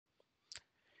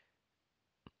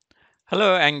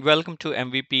Hello and welcome to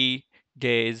MVP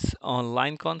Days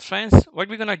online conference. What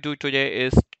we're going to do today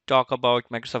is talk about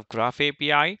Microsoft Graph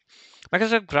API.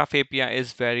 Microsoft Graph API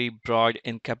is very broad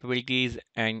in capabilities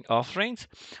and offerings.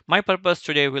 My purpose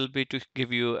today will be to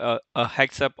give you a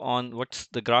heads up on what's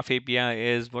the Graph API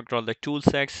is, what are all the tool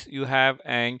sets you have,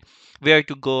 and where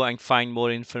to go and find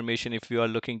more information if you are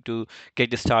looking to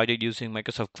get started using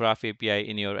Microsoft Graph API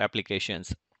in your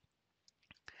applications.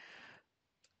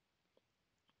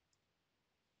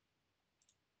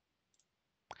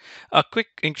 A quick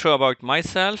intro about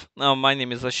myself. My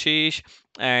name is Ashish,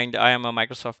 and I am a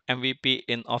Microsoft MVP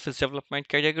in Office Development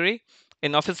category.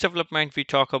 In Office Development, we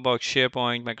talk about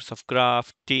SharePoint, Microsoft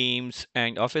Graph, Teams,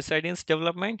 and Office Settings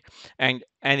development, and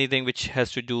anything which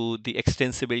has to do the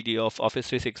extensibility of Office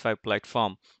 365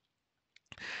 platform.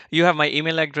 You have my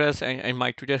email address and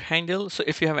my Twitter handle. So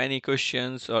if you have any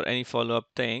questions or any follow-up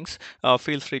things,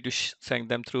 feel free to send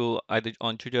them through either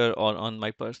on Twitter or on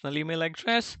my personal email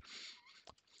address.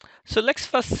 So let's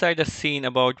first set a scene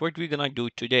about what we're gonna do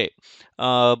today.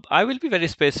 I will be very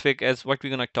specific as what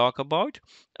we're gonna talk about.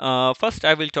 First,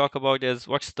 I will talk about is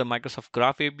what's the Microsoft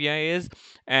Graph API is,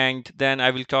 and then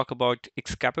I will talk about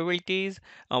its capabilities,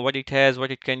 what it has, what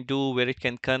it can do, where it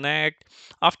can connect.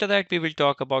 After that, we will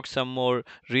talk about some more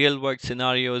real-world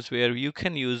scenarios where you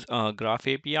can use Graph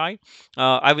API.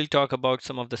 I will talk about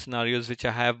some of the scenarios which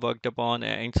I have worked upon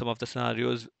and some of the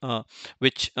scenarios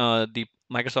which the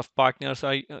Microsoft partners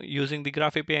are using the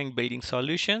Graph API and building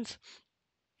solutions.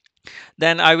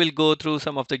 Then I will go through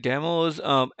some of the demos,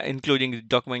 including the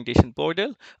documentation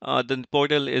portal. The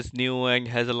portal is new and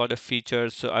has a lot of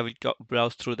features, so I will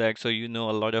browse through that so you know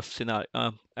a lot of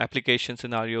application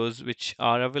scenarios which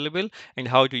are available and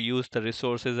how to use the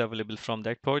resources available from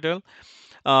that portal.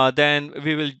 Then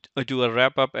we will do a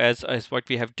wrap up as what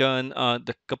we have done,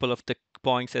 the couple of the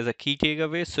points as a key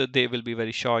takeaway. So they will be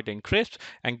very short and crisp,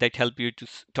 and that help you to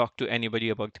talk to anybody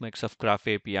about the Microsoft Graph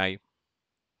API.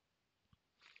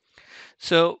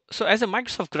 So as a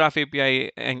Microsoft Graph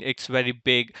API, and it's very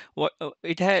big,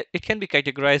 it can be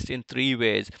categorized in three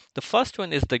ways. The first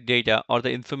one is the data or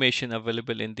the information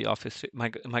available in the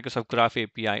Microsoft Graph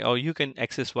API, or you can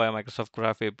access via Microsoft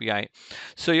Graph API.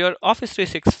 So your Office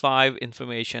 365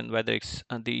 information, whether it's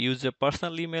the user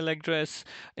personal email address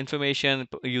information,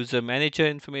 user manager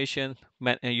information,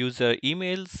 user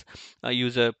emails,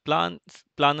 user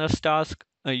planners task,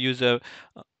 user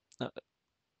uh,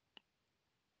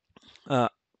 uh,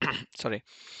 sorry,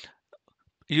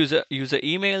 user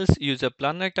emails, user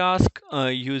planner task,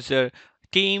 user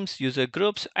teams, user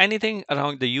groups, anything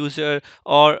around the user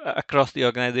or across the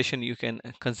organization, you can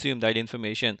consume that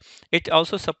information. It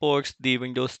also supports the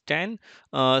Windows 10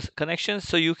 connections,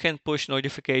 so you can push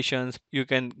notifications, you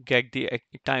can get the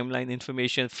timeline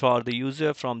information for the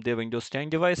user from their Windows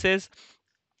 10 devices.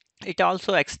 It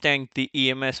also extends the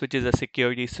EMS, which is a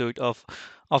security suite of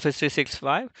Office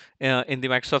 365 in the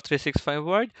Microsoft 365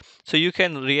 world. So you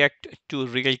can react to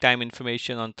real-time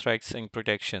information on threats and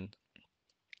protection.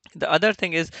 The other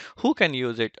thing is who can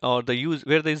use it or the use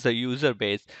where there is the user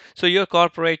base. So your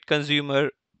corporate,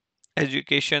 consumer,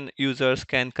 education users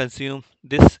can consume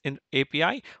this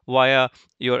API via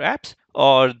your apps,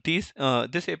 or this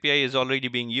API is already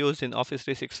being used in Office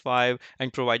 365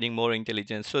 and providing more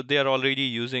intelligence. So they are already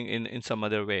using in some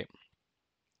other way.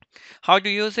 How to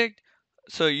use it?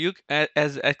 So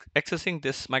accessing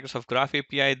this Microsoft Graph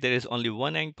API, there is only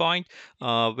one endpoint,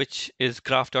 which is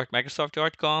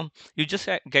graph.microsoft.com. You just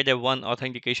get a one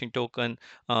authentication token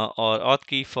or auth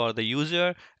key for the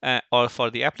user or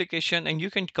for the application, and you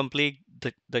can complete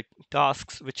the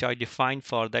tasks which are defined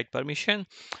for that permission.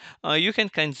 You can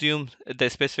consume the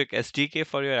specific SDK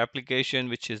for your application,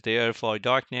 which is there for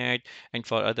 .NET and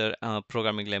for other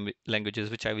programming languages,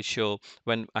 which I will show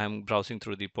when I'm browsing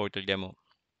through the portal demo.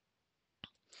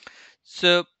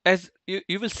 So as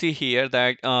you will see here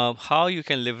that how you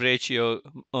can leverage your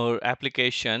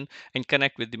application and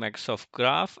connect with the Microsoft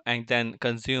Graph and then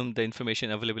consume the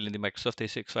information available in the Microsoft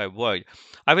 365 world.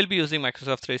 I will be using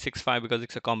Microsoft 365 because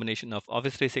it's a combination of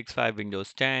Office 365,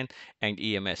 Windows 10, and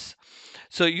EMS.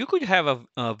 So you could have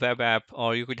a web app,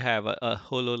 or you could have a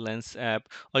HoloLens app,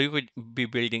 or you could be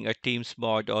building a Teams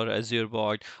bot or Azure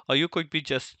bot, or you could be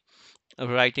just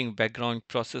writing background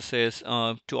processes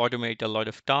to automate a lot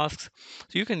of tasks.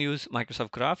 So you can use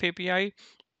Microsoft Graph API.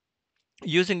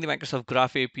 Using the Microsoft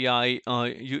Graph API,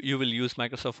 you will use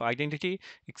Microsoft Identity.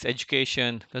 It's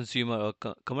education, consumer,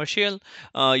 or commercial.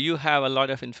 You have a lot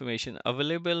of information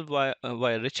available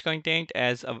via rich content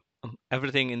as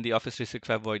everything in the Office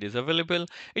 365 Word is available.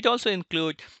 It also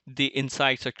includes the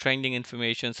insights or trending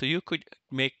information, so you could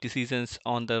make decisions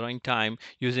on the runtime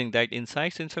using that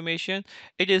insights information.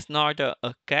 It is not a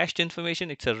cached information;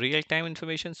 it's a real-time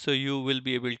information, so you will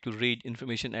be able to read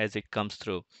information as it comes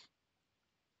through.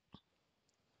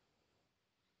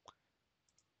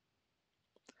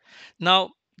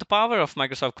 Now, the power of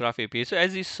Microsoft Graph API. So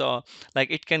as you saw,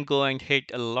 like it can go and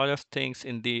hit a lot of things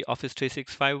in the Office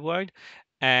 365 Word,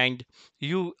 and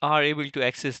you are able to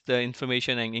access the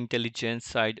information and intelligence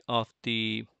side of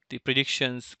the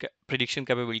prediction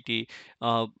capability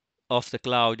uh, of the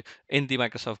cloud in the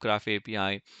Microsoft Graph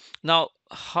API. Now,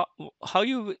 how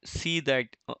you see that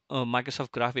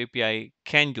Microsoft Graph API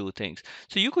can do things?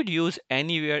 So you could use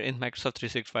anywhere in Microsoft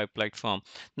 365 platform.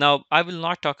 Now, I will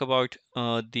not talk about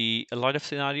the a lot of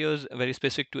scenarios very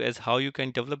specific to as how you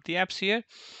can develop the apps here.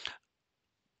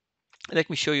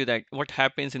 Let me show you that what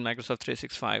happens in Microsoft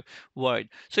 365 Word.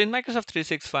 So in Microsoft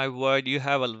 365 Word, you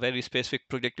have a very specific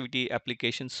productivity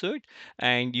application suite,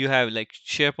 and you have like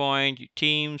SharePoint, your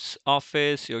Teams,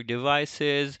 Office, your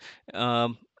devices,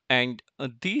 and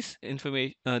these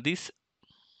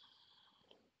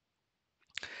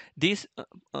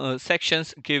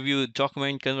sections give you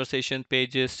document, conversation,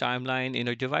 pages, timeline in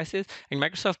your devices, and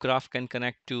Microsoft Graph can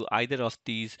connect to either of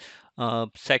these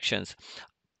sections.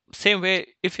 Same way,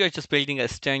 if you're just building a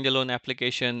standalone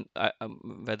application,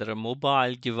 whether a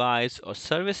mobile device or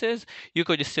services, you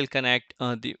could still connect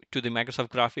to the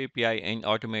Microsoft Graph API and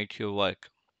automate your work.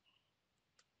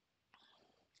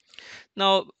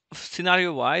 Now,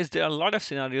 scenario wise, there are a lot of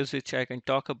scenarios which I can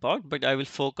talk about, but I will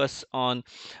focus on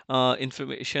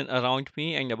information around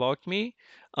me and about me.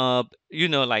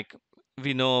 Like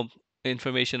we know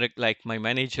information like my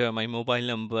manager, my mobile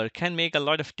number can make a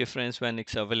lot of difference when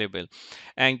it's available.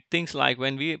 And things like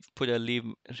when we put a leave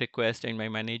request and my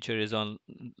manager is on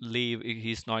leave,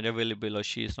 he's not available or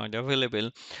she is not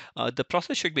available, the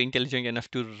process should be intelligent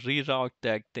enough to reroute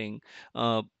that thing.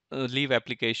 Leave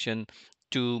application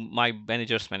to my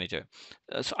manager's manager.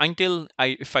 So until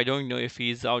if I don't know if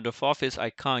he's out of office, I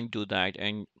can't do that.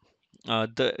 And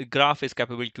the graph is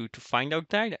capable to find out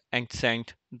that and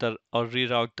send the or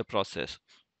reroute the process.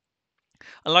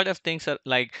 A lot of things are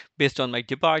like based on my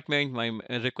department, my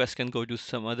request can go to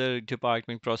some other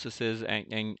department processes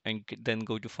and then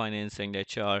go to finance and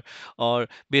HR, or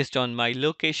based on my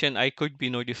location I could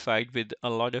be notified with a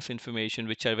lot of information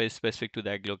which are very specific to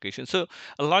that location. So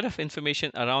a lot of information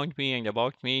around me and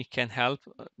about me can help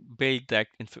build that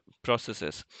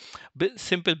processes.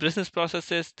 Simple business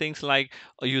processes, things like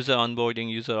user onboarding,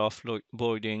 user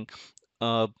offboarding,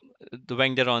 uh, the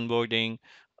vendor onboarding,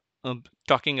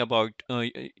 talking about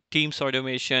Teams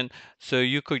automation. So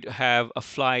you could have a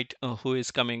flight who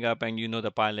is coming up, and you know the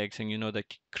pilots and you know the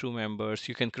crew members.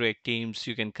 You can create teams,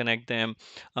 you can connect them,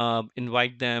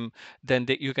 invite them. Then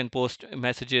you can post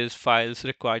messages, files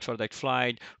required for that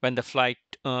flight. When the flight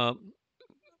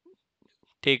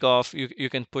take off, you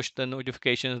can push the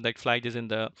notifications that flight is in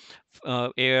the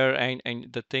air, and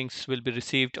the things will be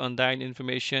received on that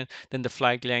information. Then the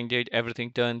flight landed, everything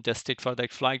done, just it for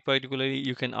that flight particularly.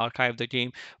 You can archive the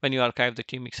team. When you archive the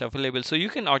team, it's available. So you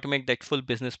can automate that full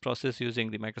business process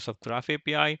using the Microsoft Graph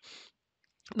API.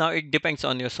 Now it depends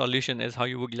on your solution as how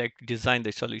you would like to design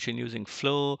the solution using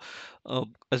Flow,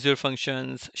 Azure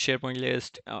Functions, SharePoint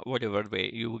list, whatever way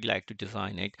you would like to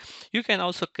design it. You can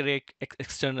also create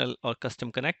external or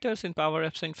custom connectors in Power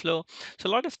Apps and Flow. So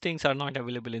a lot of things are not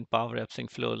available in Power Apps and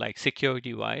Flow, like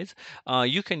security wise.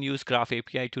 You can use Graph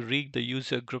API to read the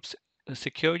user groups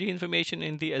security information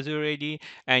in the Azure AD,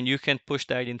 and you can push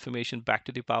that information back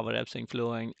to the Power Apps and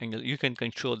Flow, and you can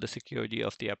control the security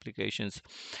of the applications.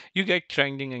 You get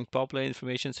trending and popular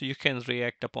information, so you can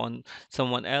react upon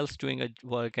someone else doing a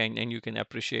work, and you can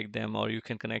appreciate them, or you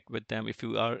can connect with them if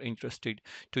you are interested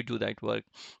to do that work.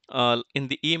 In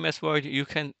the EMS world, you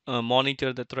can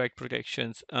monitor the threat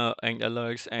protections and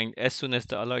alerts, and as soon as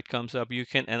the alert comes up, you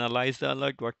can analyze the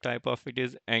alert, what type of it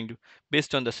is, and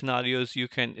based on the scenarios, you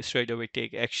can straight away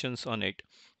take actions on it.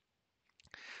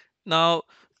 Now,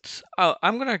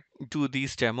 I'm gonna do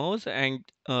these demos, and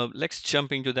let's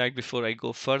jump into that before I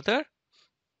go further.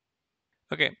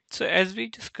 Okay, so as we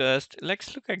discussed,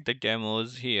 let's look at the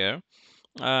demos here.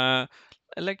 Uh,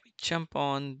 Let me jump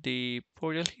on the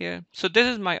portal here. So this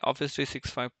is my Office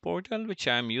 365 portal, which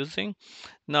I'm using.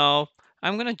 Now,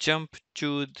 I'm gonna jump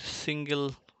to the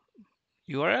single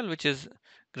URL, which is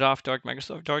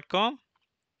graph.microsoft.com,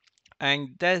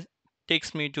 and that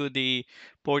takes me to the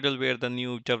portal where the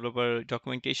new developer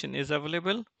documentation is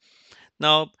available.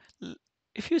 Now,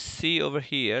 if you see over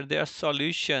here, there are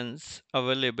solutions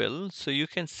available. So you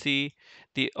can see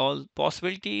the all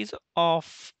possibilities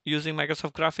of using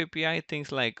Microsoft Graph API,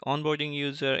 things like onboarding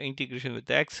user, integration with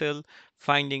Excel,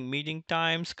 finding meeting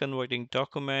times, converting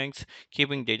documents,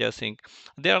 keeping data sync.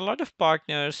 There are a lot of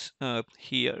partners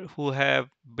here who have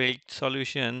built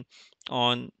solution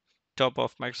on top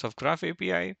of Microsoft Graph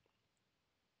API.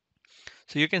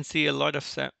 So you can see a lot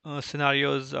of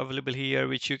scenarios available here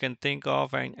which you can think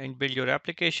of and build your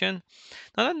application.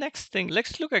 Now the next thing,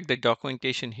 let's look at the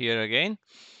documentation here again.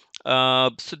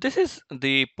 So this is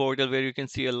the portal where you can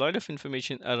see a lot of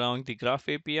information around the Graph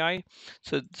API.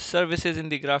 So services in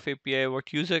the Graph API,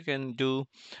 what user can do,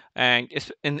 and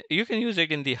you can use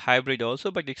it in the hybrid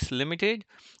also, but it's limited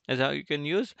as how you can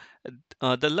use.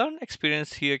 The learn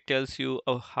experience here tells you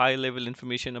a high level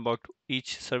information about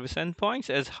each service endpoints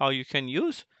as how you can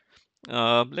use.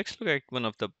 Let's look at one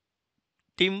of the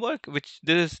teamwork, which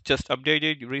this is just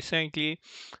updated recently.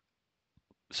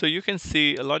 So you can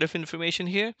see a lot of information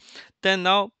here. Then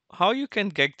now how you can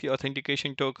get the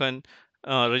authentication token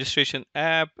registration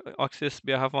app access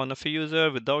behalf on of a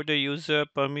user without a user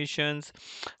permissions,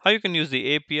 how you can use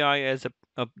the API as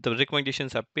the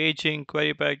recommendations are paging,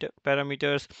 query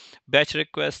parameters, batch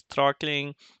request,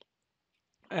 throttling,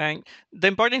 and the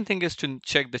important thing is to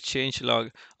check the change log.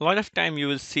 A lot of time you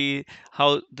will see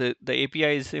how the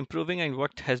API is improving and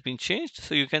what has been changed.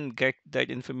 So you can get that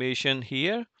information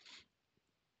here.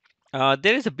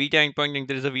 There is a beta endpoint and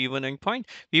there is a V1 endpoint.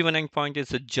 V1 endpoint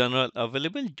is a general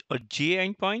available or GA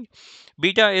endpoint.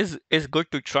 Beta is good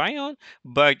to try on,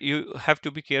 but you have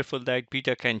to be careful that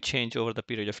beta can change over the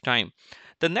period of time.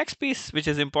 The next piece which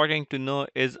is important to know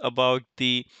is about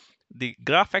the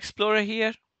Graph Explorer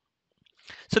here.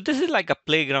 So this is like a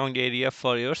playground area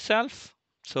for yourself.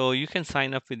 So you can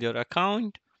sign up with your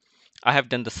account. I have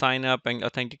done the sign up and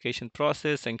authentication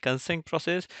process and consent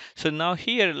process. So now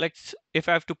here, let's if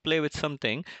I have to play with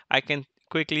something, I can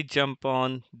quickly jump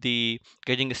on the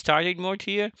getting started mode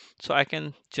here. So I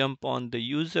can jump on the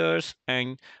users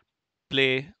and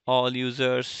play all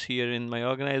users here in my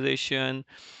organization,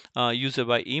 user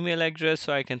by email address.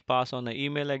 So I can pass on an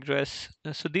email address.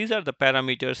 So these are the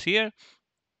parameters here.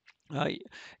 uh,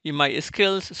 in my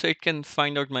skills, so it can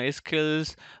find out my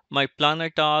skills, my planner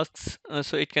tasks,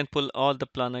 so it can pull all the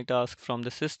planner tasks from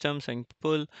the systems and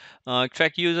pull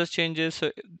track user changes.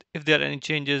 So if there are any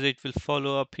changes, it will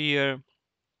follow up here.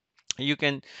 You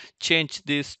can change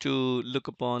this to look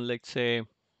upon, let's say,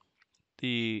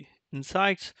 the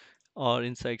insights or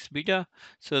insights beta.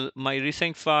 So my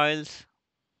recent files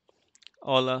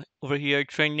all over here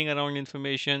trending around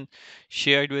information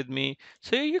shared with me.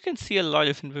 So you can see a lot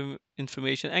of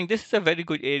information, and this is a very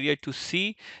good area to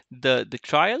see the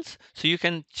trials. So you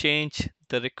can change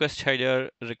the request header,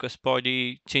 request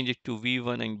body, change it to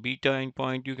v1 and beta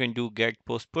endpoint. You can do get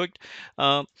post put,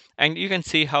 uh, and you can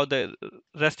see how the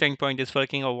rest endpoint is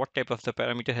working or what type of the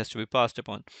parameter has to be passed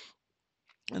upon.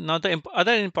 Now, the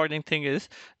other important thing is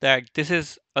that this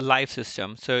is a live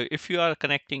system. So if you are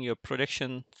connecting your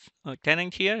production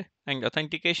tenant here and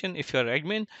authentication, if you're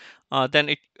admin, then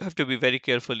it you have to be very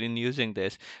careful in using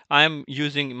this. I'm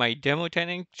using my demo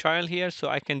tenant trial here, so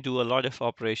I can do a lot of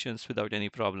operations without any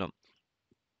problem.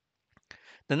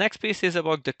 The next piece is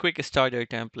about the quick starter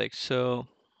template. So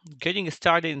getting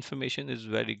started information is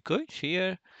very good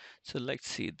here. So let's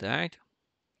see that.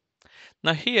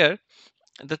 Now here,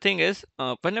 the thing is,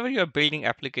 whenever you're building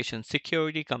applications,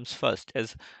 security comes first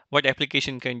as what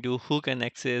application can do, who can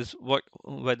access, what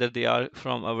whether they are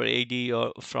from our AD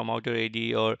or from outer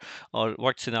AD, or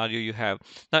what scenario you have.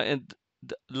 Now, a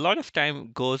lot of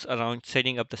time goes around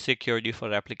setting up the security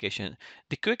for application.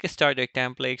 The quick starter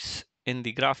templates in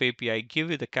the Graph API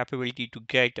give you the capability to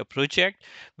get a project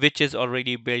which is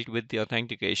already built with the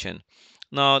authentication.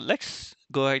 Now let's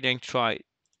go ahead and try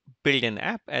build an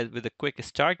app as with a quick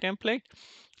start template.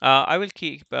 I will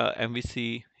keep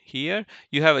MVC here.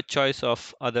 You have a choice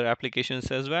of other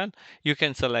applications as well. You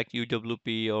can select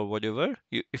UWP or whatever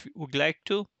you, if you would like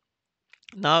to.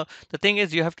 Now, the thing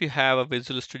is, you have to have a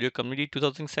Visual Studio Community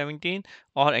 2017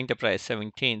 or Enterprise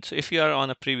 17. So if you are on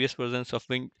a previous versions of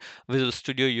Visual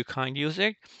Studio, you can't use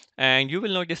it. And you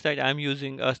will notice that I'm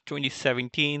using a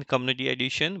 2017 Community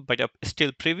Edition, but a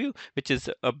still preview, which is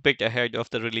a bit ahead of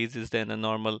the releases than a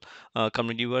normal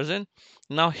community version.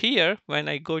 Now here, when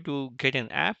I go to get an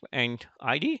app and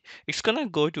ID, it's gonna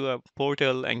go to a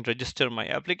portal and register my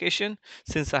application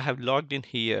since I have logged in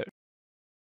here.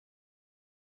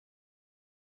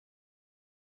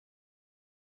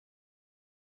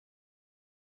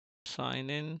 Sign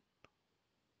in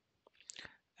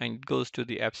and goes to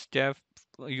the app's dev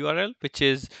URL, which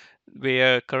is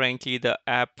where currently the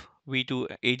app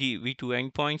v2 AD v2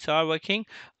 endpoints are working.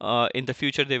 In the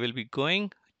future, they will be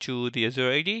going to the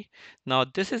Azure ID. Now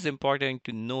this is important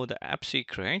to know the app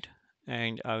secret,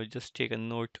 and I will just take a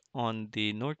note on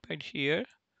the notepad here.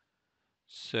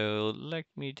 So let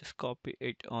me just copy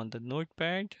it on the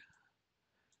notepad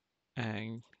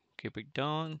and keep it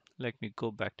down. Let me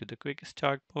go back to the quick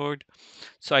start board.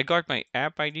 So I got my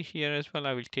app ID here as well.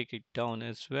 I will take it down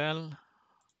as well.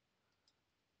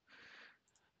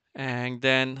 And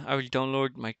then I will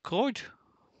download my code.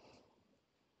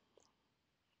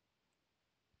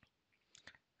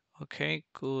 Okay,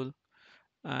 cool.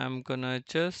 I'm gonna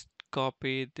just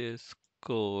copy this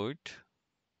code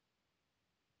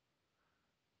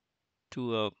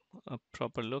to a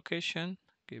proper location.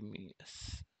 Give me a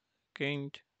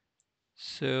second.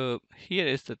 So here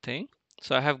is the thing.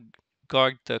 So I have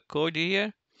got the code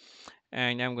here,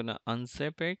 and I'm gonna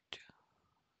unzip it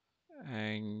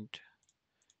and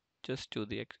just do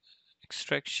the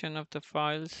extraction of the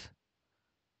files.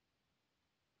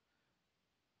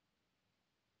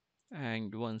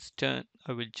 And once done,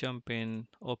 I will jump in,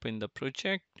 open the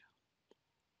project.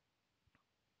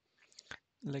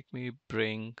 Let me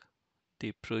bring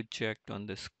the project on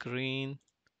the screen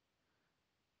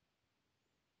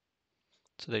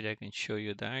so that I can show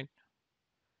you that.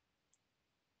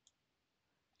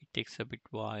 It takes a bit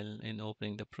while in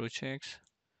opening the projects.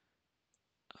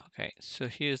 Okay, so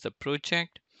here's the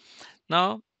project.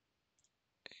 Now,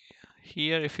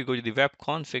 here, if you go to the web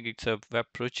config, it's a web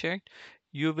project.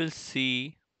 You will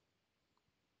see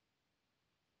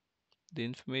the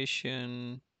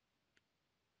information.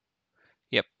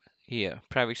 Yep, here,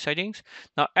 private settings.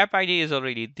 Now, app ID is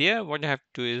already there. What I have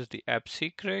to do is the app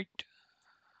secret.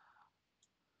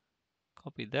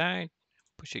 Copy that,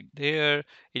 push it there.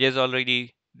 It is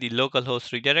already the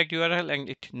localhost redirect URL, and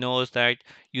it knows that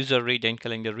user read and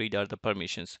calendar read are the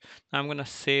permissions. Now I'm gonna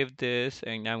save this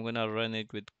and I'm gonna run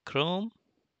it with Chrome.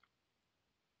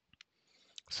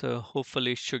 So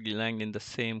hopefully it should land in the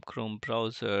same Chrome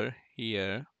browser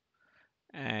here,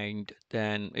 and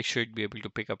then it should be able to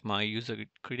pick up my user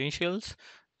credentials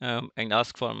and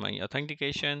ask for my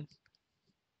authentication.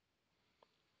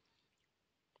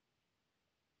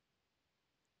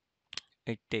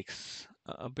 It takes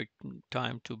a bit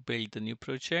time to build the new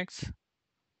projects,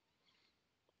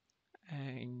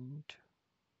 and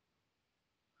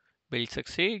build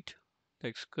succeed.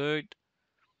 Looks good.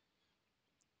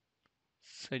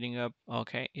 Setting up.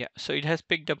 Okay, yeah. So it has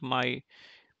picked up my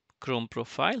Chrome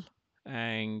profile,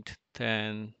 and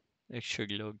then it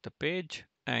should load the page,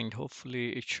 and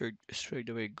hopefully it should straight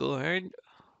away go ahead.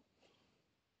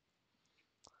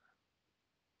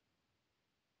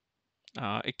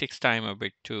 It takes time a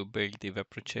bit to build the web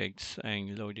projects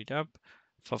and load it up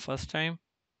for first time.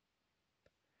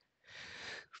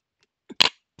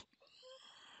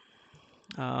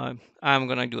 I'm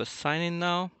gonna do a sign in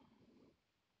now.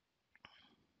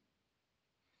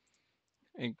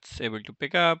 It's able to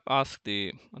pick up, ask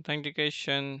the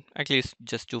authentication. At least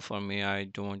just two for me. I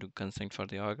don't want to consent for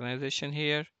the organization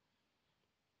here.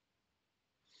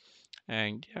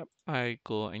 And yeah, I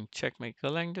go and check my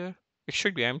calendar. It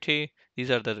should be empty.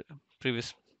 These are the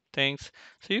previous things.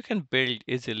 So you can build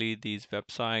easily these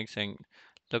websites and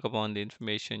look upon the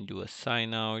information, do a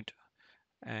sign out,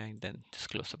 and then just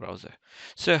close the browser.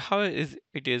 So how is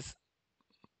it is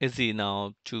easy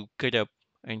now to get up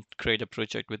and create a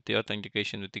project with the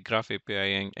authentication with the Graph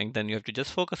API, and then you have to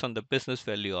just focus on the business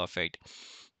value of it.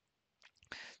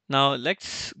 Now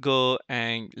let's go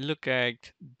and look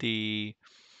at the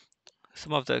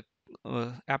some of the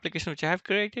application which I have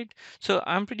created. So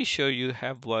I'm pretty sure you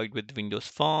have worked with Windows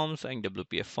Forms and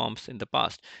WPF Forms in the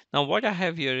past. Now what I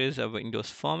have here is a Windows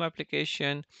Form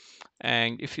application,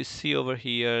 and if you see over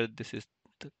here, this is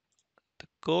the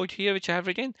code here which I have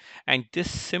written, and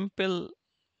this simple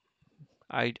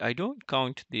I don't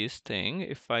count this thing.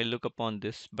 If I look upon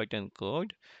this button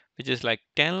code, which is like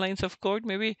 10 lines of code,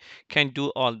 maybe can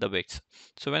do all the bits.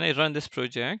 So when I run this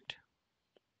project,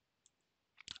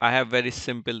 I have very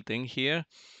simple thing here.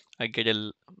 I get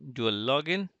a do a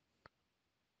login,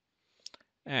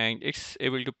 and it's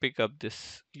able to pick up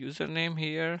this username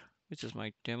here, which is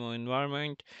my demo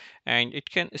environment, and it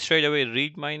can straight away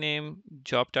read my name,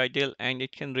 job title, and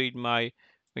it can read my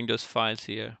Windows files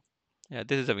here. Yeah,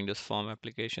 this is a Windows Form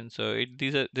application. So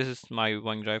this is my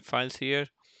OneDrive files here,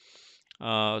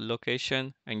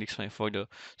 location, and it's my photo.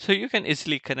 So you can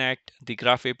easily connect the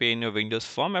Graph API in your Windows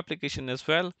Form application as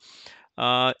well.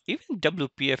 Even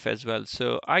WPF as well.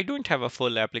 So I don't have a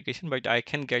full application, but I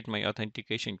can get my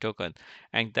authentication token.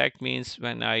 And that means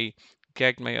when I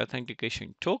get my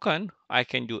authentication token, I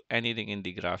can do anything in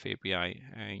the Graph API.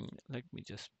 And let me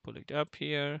just pull it up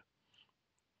here. Let me just pull it up here.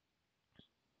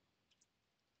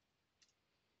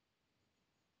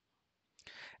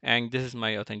 and this is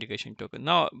my authentication token.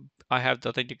 Now I have the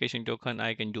authentication token,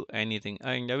 I can do anything,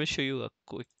 and I will show you a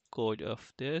quick code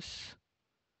of this.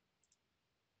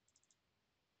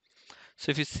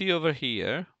 So if you see over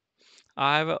here,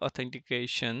 I have a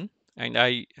authentication and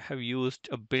I have used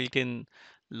a built-in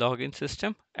login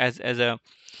system as a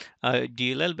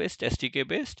DLL based, SDK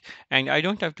based, and I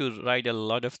don't have to write a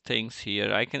lot of things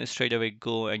here. I can straight away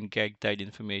go and get that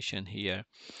information here.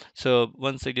 So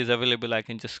once it is available, I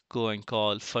can just go and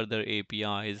call further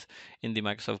APIs in the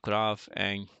Microsoft Graph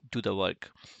and do the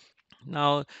work.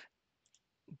 Now,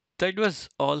 that was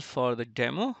all for the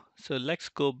demo. So let's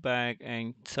go back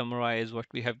and summarize what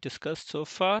we have discussed so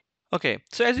far. Okay,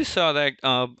 so as you saw that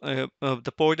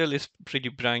the portal is pretty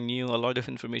brand new. A lot of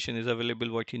information is available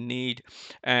what you need,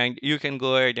 and you can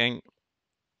go ahead and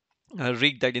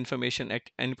read that information at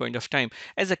any point of time.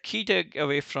 As a key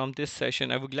takeaway from this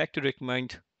session, I would like to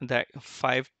recommend that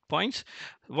 5 points.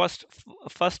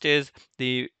 First is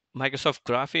the Microsoft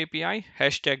Graph API,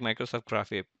 hashtag Microsoft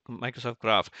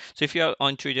Graph. So if you are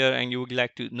on Twitter and you would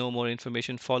like to know more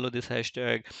information, follow this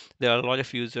hashtag. There are a lot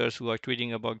of users who are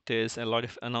tweeting about this. A lot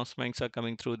of announcements are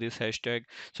coming through this hashtag.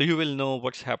 So you will know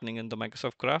what's happening in the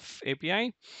Microsoft Graph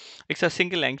API. It's a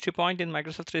single entry point in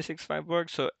Microsoft 365 work.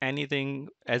 So anything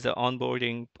as a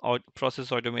onboarding or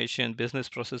process automation, business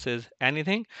processes,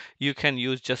 anything, you can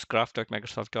use just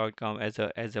graph.microsoft.com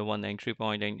as a one entry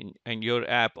point, and your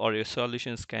app or your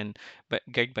solutions can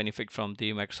get benefit from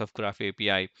the Microsoft Graph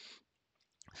API.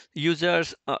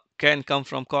 Users can come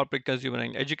from corporate, consumer,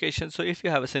 and education. So if you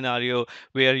have a scenario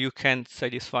where you can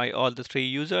satisfy all the three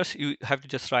users, you have to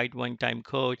just write one time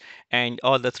code and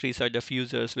all the three sort of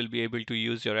users will be able to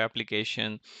use your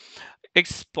application.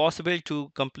 It's possible to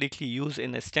completely use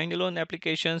in a standalone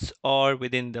applications or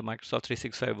within the Microsoft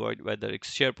 365 world, whether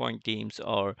it's SharePoint, Teams,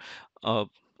 or uh,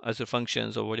 Azure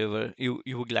Functions, or whatever you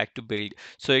would like to build.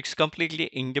 So it's completely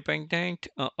independent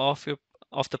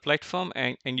of the platform,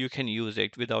 and you can use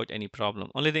it without any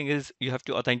problem. Only thing is you have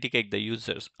to authenticate the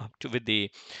users with the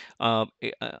uh,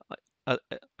 i- uh,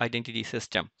 identity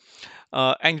system.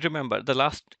 And remember, the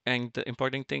last and the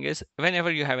important thing is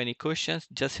whenever you have any questions,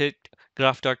 just hit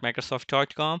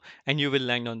graph.microsoft.com and you will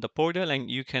land on the portal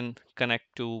and you can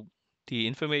connect to the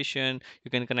information.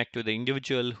 You can connect to the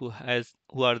individual who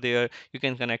are there. You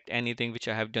can connect anything which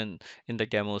I have done in the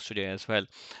demos today as well.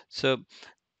 So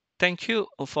thank you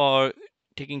for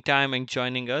taking time and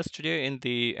joining us today in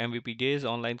the MVP Days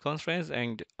online conference,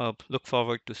 and look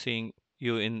forward to seeing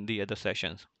you in the other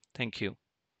sessions. Thank you.